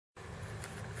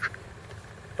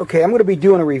Okay, I'm going to be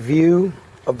doing a review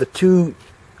of the two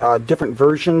different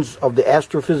versions of the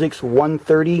Astro Physics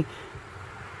 130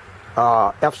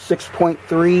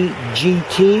 f6.3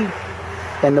 GT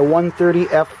and the 130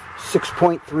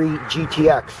 f6.3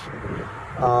 GTX.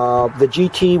 The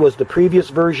GT was the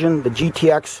previous version. The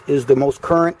GTX is the most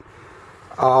current.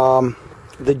 The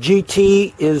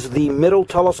GT is the middle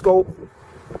telescope.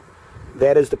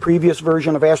 That is the previous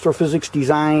version of astrophysics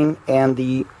design, and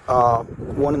the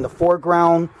one in the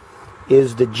foreground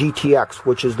is the GTX,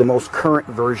 which is the most current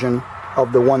version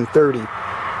of the 130.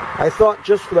 I thought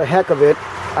just for the heck of it,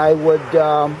 I would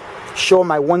show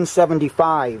my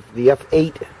 175, the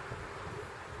F8,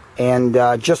 and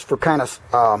just for kind of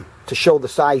to show the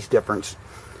size difference.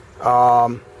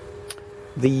 The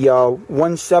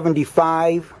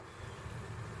 175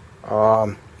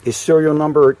 is serial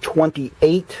number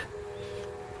 28.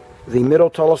 The middle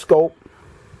telescope,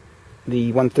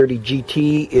 the 130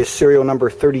 GT, is serial number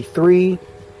 33,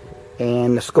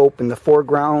 and the scope in the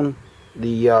foreground,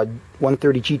 the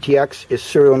 130 GTX, is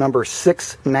serial number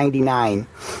 699.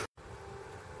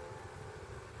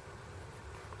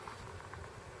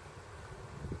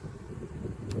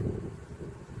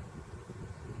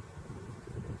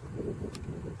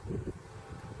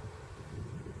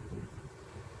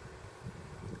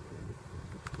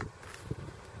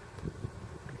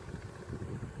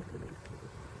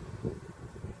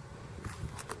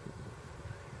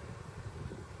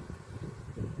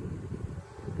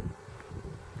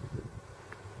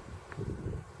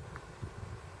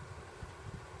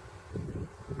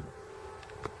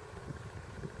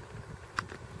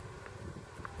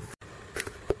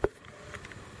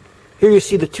 Here you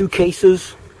see the two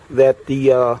cases that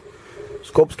the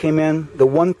scopes came in. The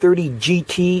 130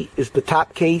 GT is the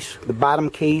top case. The bottom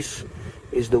case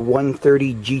is the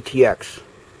 130 GTX.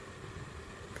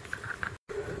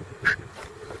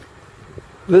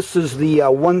 This is the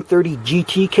 130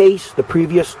 GT case, the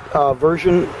previous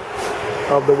version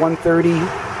of the 130,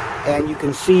 and you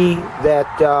can see that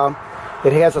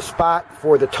it has a spot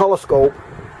for the telescope,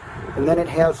 and then it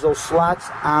has those slots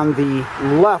on the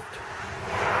left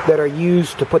that are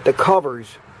used to put the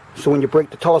covers. So when you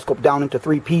break the telescope down into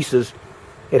three pieces,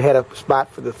 it had a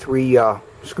spot for the three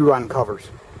screw-on covers.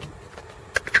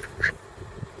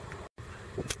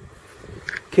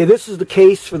 Okay, this is the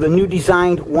case for the new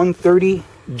designed 130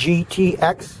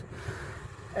 GTX,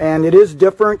 and it is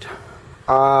different.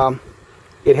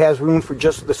 It has room for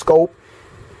just the scope.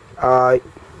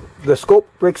 The scope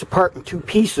breaks apart in two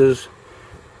pieces,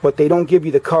 but they don't give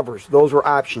you the covers. Those were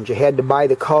options. You had to buy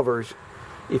the covers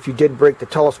if you did break the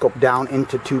telescope down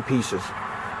into two pieces.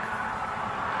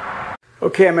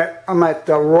 Okay, I'm at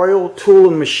Royal Tool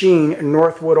and Machine in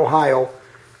Northwood, Ohio,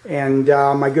 and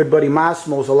my good buddy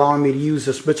Massimo is allowing me to use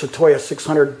this Mitutoyo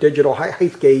 600 digital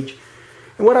height gauge.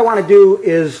 And what I want to do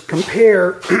is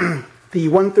compare the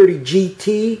 130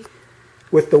 GT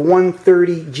with the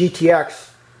 130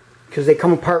 GTX, because they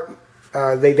come apart.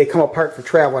 They come apart for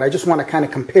travel, and I just want to kind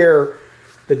of compare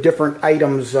the different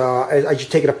items as you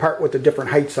take it apart, what the different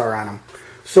heights are on them.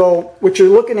 So what you're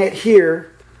looking at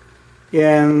here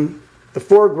in the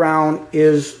foreground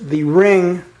is the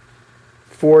ring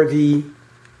for the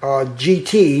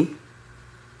GT,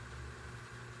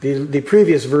 the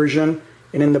previous version,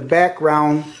 and in the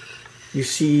background you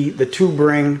see the tube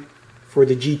ring for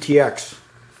the GTX.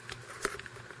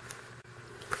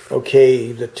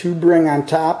 Okay, the tube ring on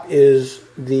top is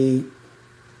the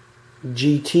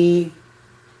GT.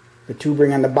 The tube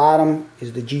ring on the bottom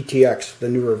is the GTX, the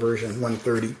newer version,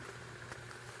 130.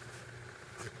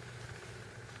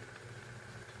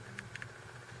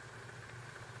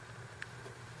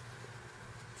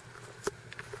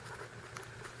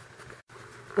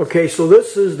 Okay, so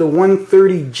this is the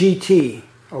 130 GT,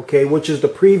 okay, which is the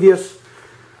previous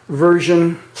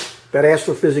version that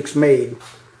Astrophysics made.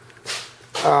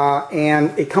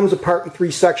 And it comes apart in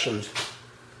three sections.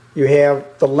 You have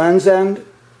the lens end,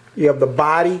 you have the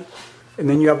body, and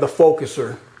then you have the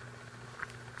focuser.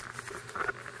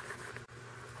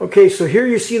 Okay, so here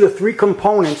you see the three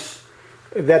components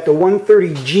that the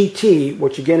 130 GT,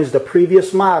 which again is the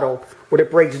previous model, what it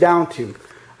breaks down to.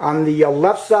 On the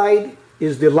left side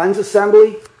is the lens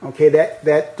assembly. Okay,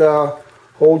 that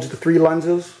holds the three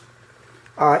lenses.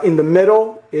 In the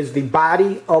middle is the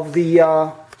body of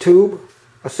the tube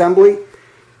assembly,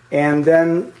 and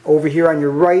then over here on your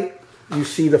right you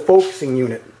see the focusing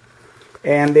unit.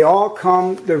 And they all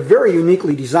come, they're very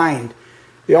uniquely designed.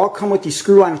 They all come with these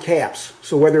screw-on caps.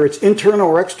 So whether it's internal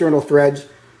or external threads,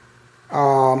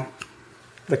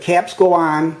 the caps go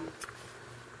on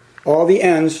all the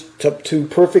ends to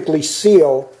perfectly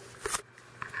seal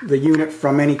the unit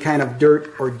from any kind of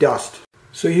dirt or dust.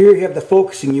 So here you have the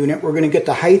focusing unit. We're going to get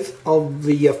the height of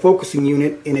the focusing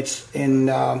unit in its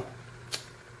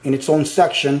own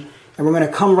section, and we're going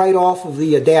to come right off of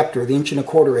the adapter, the 1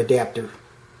 1/4 adapter.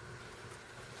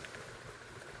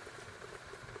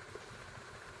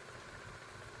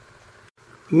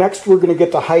 Next, we're going to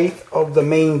get the height of the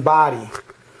main body.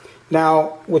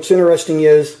 Now, what's interesting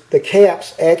is the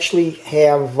caps actually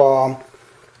have,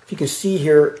 if you can see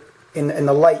here in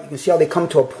the light, you can see how they come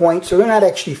to a point. So they're not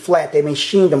actually flat. They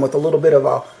machined them with a little bit of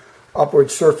a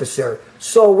upward surface there.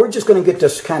 So we're just going to get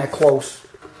this kind of close.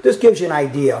 This gives you an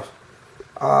idea.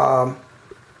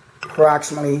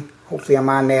 Approximately, hopefully I'm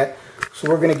on that. So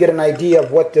we're going to get an idea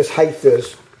of what this height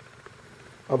is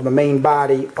of the main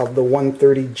body of the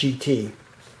 130 GT.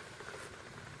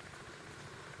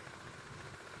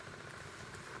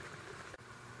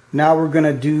 Now we're going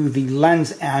to do the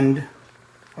lens end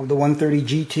of the 130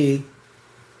 GT.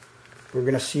 We're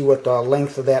going to see what the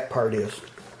length of that part is.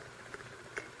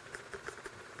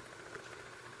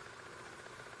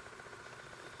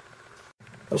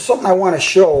 Now, something I want to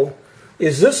show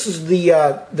is this is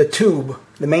the tube,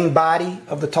 the main body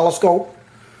of the telescope,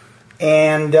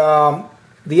 and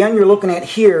the end you're looking at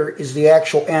here is the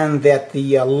actual end that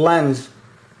the lens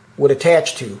would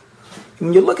attach to.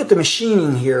 When you look at the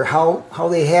machining here, how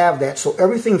they have that, so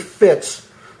everything fits.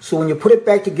 So when you put it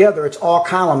back together, it's all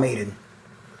collimated.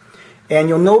 And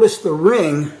you'll notice the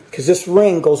ring, because this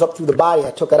ring goes up through the body.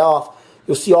 I took it off.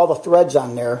 You'll see all the threads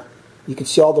on there. You can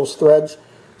see all those threads.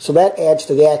 So that adds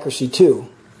to the accuracy too,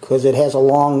 because it has a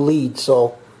long lead,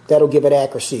 so that'll give it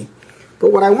accuracy.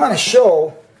 But what I want to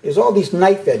show is all these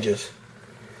knife edges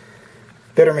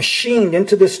that are machined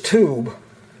into this tube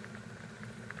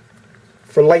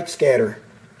for light scatter.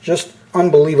 Just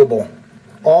unbelievable.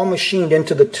 All machined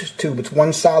into the tube. It's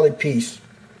one solid piece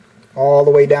all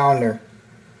the way down there.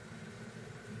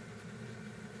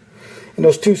 And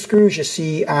those two screws you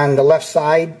see on the left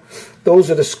side,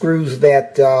 those are the screws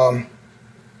that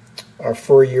are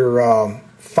for your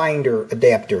finder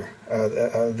adapter.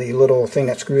 The little thing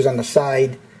that screws on the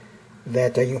side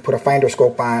that you can put a finder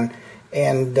scope on.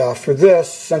 And for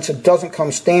this, since it doesn't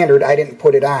come standard, I didn't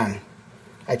put it on.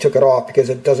 I took it off because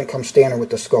it doesn't come standard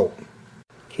with the scope.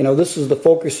 You know, this is the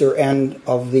focuser end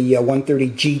of the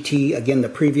 130 GT, again the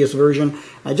previous version.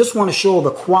 I just want to show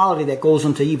the quality that goes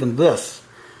into even this.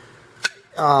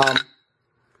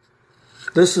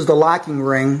 This is the locking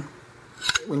ring.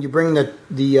 When you bring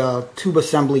the tube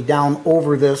assembly down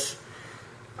over this,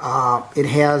 it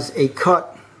has a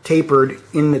cut tapered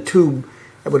in the tube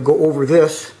that would go over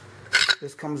this.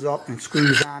 This comes up and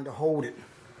screws on to hold it.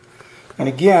 And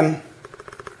again,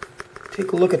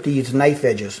 take a look at these knife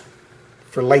edges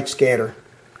for light scatter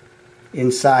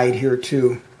inside here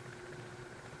too.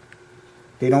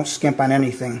 They don't skimp on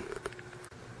anything.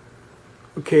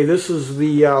 Okay, this is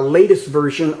the latest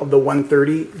version of the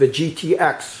 130, the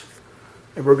GTX.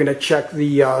 And we're going to check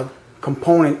the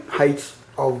component heights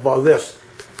of this.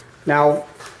 Now,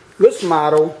 this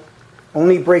model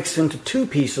only breaks into two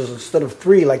pieces instead of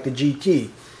three like the GT.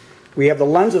 We have the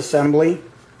lens assembly,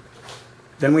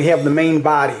 then we have the main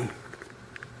body.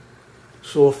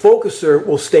 So a focuser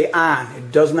will stay on.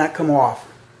 It does not come off.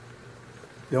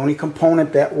 The only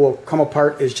component that will come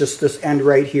apart is just this end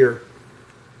right here.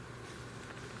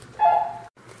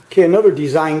 Okay, another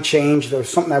design change, there's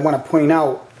something I want to point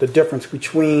out, the difference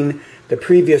between the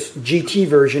previous GT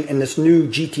version and this new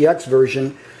GTX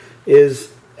version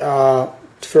is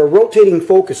for a rotating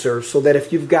focuser, so that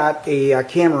if you've got a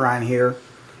camera on here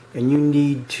and you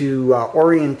need to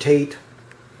orientate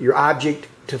your object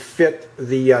to fit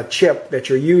the chip that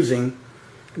you're using,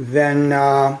 then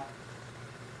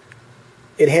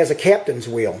it has a captain's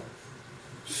wheel.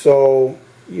 So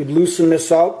you'd loosen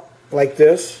this up like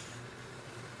this.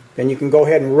 Then you can go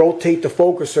ahead and rotate the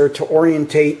focuser to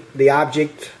orientate the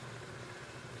object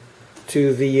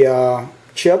to the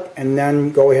chip, and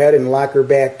then go ahead and lock her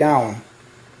back down.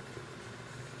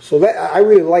 So that, I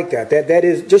really like that. That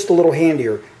is just a little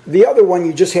handier. The other one,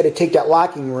 you just had to take that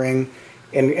locking ring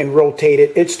and rotate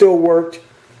it. It still worked.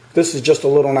 This is just a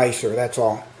little nicer, that's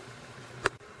all.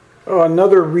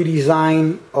 Another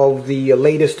redesign of the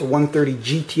latest 130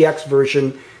 GTX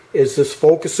version is this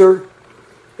focuser.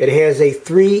 It has a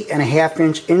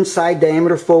 3.5-inch inside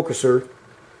diameter focuser,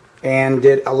 and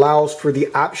it allows for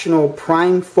the optional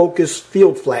prime focus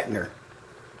field flattener.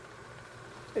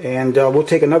 And we'll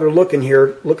take another look in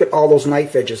here. Look at all those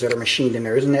knife edges that are machined in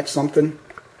there. Isn't that something?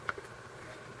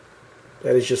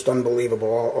 That is just unbelievable,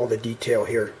 all the detail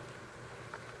here.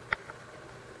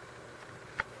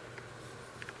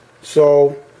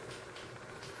 So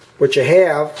what you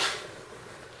have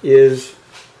is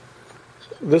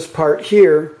this part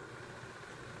here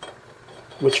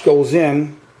which goes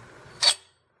in.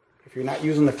 If you're not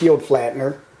using the field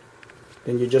flattener,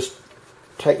 then you just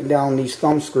tighten down these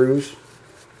thumb screws.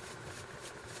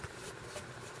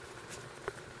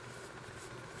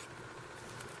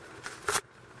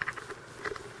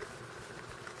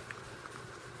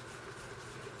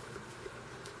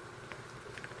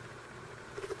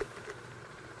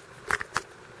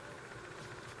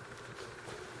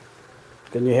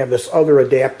 Then you have this other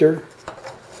adapter.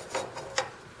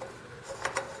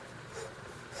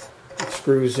 It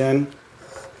screws in.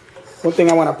 One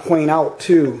thing I want to point out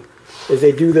too is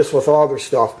they do this with all their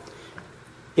stuff.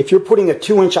 If you're putting a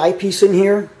 2-inch eyepiece in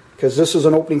here, because this is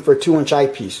an opening for a 2-inch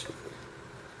eyepiece,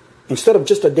 instead of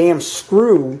just a damn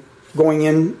screw going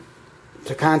in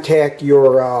to contact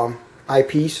your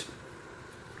eyepiece,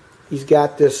 he's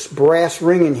got this brass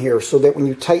ring in here so that when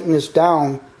you tighten this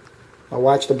down, now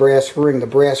watch the brass ring. The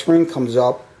brass ring comes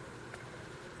up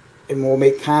and will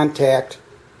make contact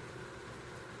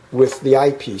with the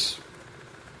eyepiece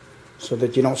so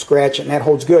that you don't scratch it, and that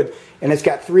holds good. And it's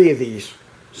got 3 of these,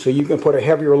 so you can put a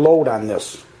heavier load on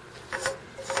this.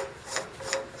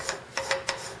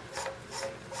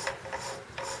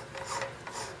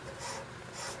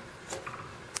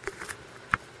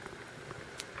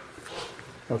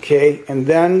 Okay, and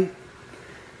then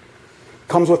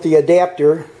comes with the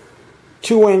adapter,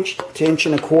 2-inch to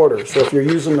 1.25 inches. So if you're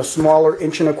using the smaller 1.25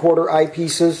 inch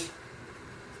eyepieces,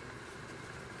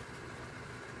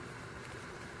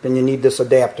 then you need this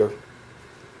adapter.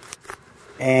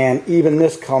 And even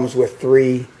this comes with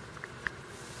 3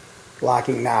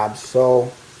 locking knobs.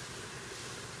 So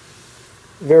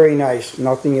very nice.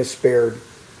 Nothing is spared.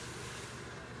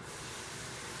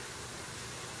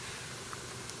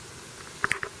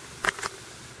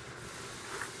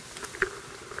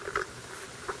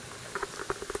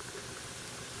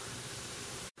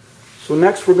 So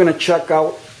next we're going to check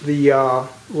out the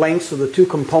lengths of the 2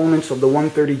 components of the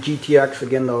 130 GTX,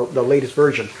 again the latest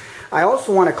version. I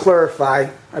also want to clarify,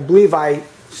 I believe I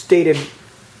stated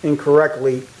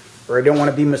incorrectly, or I don't want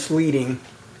to be misleading,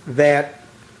 that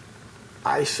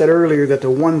I said earlier that the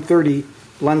 130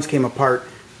 lens came apart.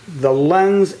 The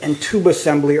lens and tube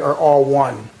assembly are all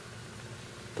one.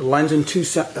 The lens and tube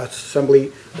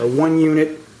assembly are one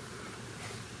unit.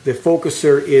 The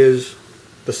focuser is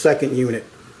the second unit.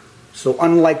 So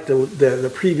unlike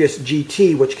the previous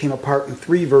GT, which came apart in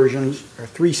 3 versions, or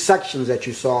 3 sections that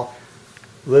you saw,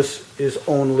 this is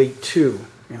only 2.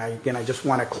 And again, I just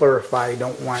want to clarify, I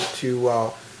don't want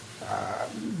to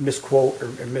misquote or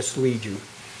mislead you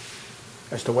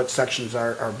as to what sections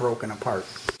are broken apart.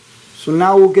 So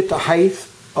now we'll get the height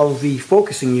of the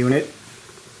focusing unit.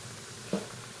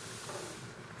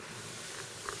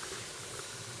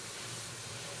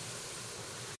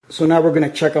 So now we're going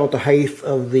to check out the height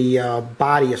of the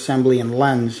body assembly and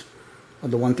lens of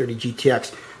the 130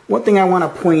 GTX. One thing I want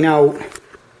to point out,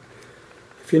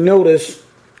 if you notice,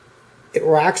 it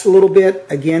rocks a little bit,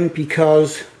 again,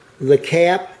 because the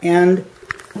cap end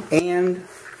and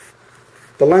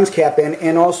the lens cap end,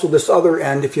 and also this other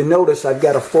end, if you notice, I've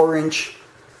got a 4-inch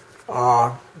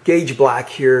gauge block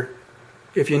here.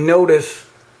 If you notice,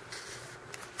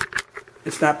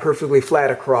 it's not perfectly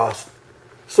flat across.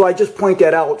 So I just point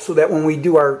that out so that when we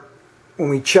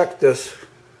check this,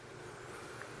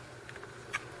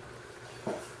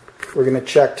 we're going to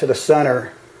check to the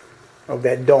center of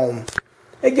that dome.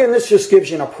 Again, this just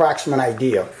gives you an approximate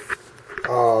idea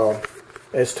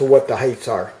as to what the heights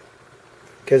are.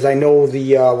 Because I know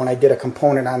when I did a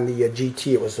component on the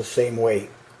GT, it was the same way.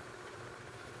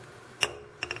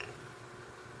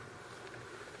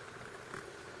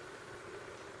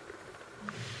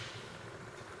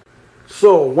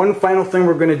 So one final thing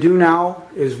we're going to do now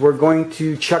is we're going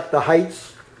to check the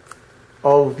heights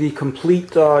of the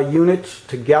complete units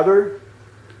together.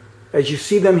 As you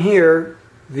see them here,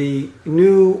 the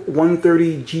new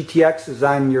 130 GTX is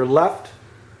on your left,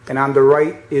 and on the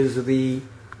right is the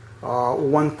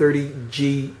 130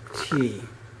 GT.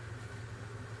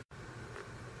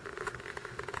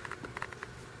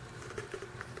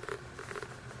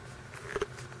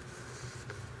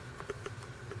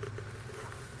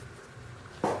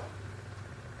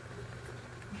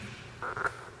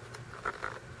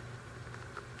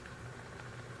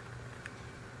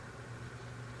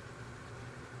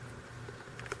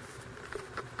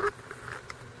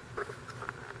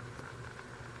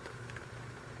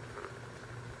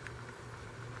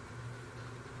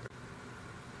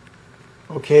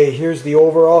 Okay, here's the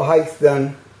overall height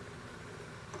then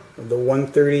of the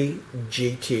 130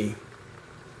 GT.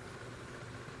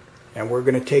 And we're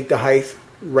going to take the height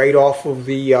right off of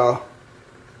the 1.25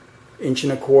 inch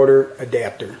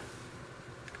adapter.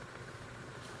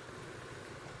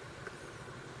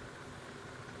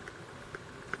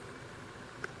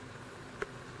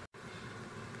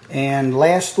 And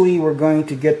lastly, we're going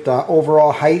to get the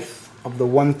overall height of the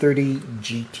 130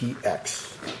 GTX.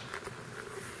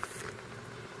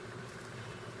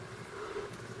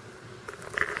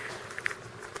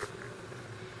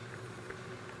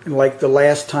 And like the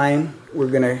last time, we're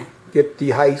going to get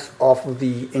the height off of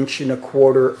the 1¼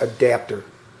 inch adapter.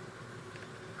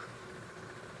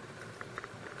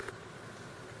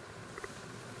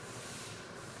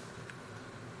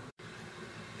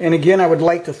 And again, I would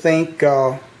like to thank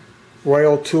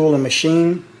Royal Tool and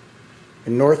Machine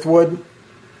in Northwood,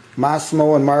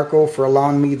 Massimo and Marco, for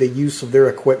allowing me the use of their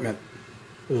equipment.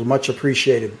 It was much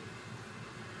appreciated.